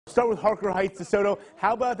Start with Harker Heights, DeSoto.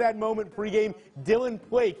 How about that moment pregame? Dylan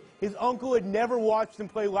Blake, his uncle had never watched him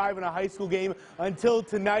play live in a high school game until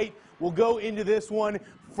tonight. We'll go into this one.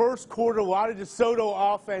 First quarter, a lot of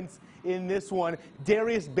DeSoto offense in this one.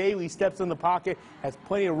 Darius Bailey steps in the pocket, has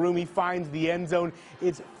plenty of room. He finds the end zone.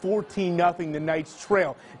 It's 14-0, the Knights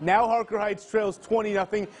trail. Now Harker Heights trails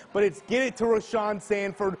 20-0, but it's get it to Rashawn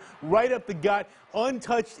Sanford right up the gut,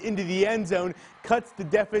 untouched into the end zone, cuts the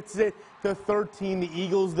deficit to 13. The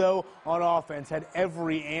Eagles, though, on offense had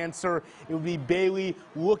every answer. It would be Bailey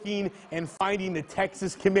looking and finding the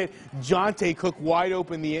Texas commit, Jonte Cook, wide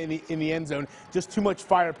open in the end zone. Just too much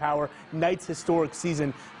firepower. Knights' historic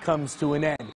season comes to an end.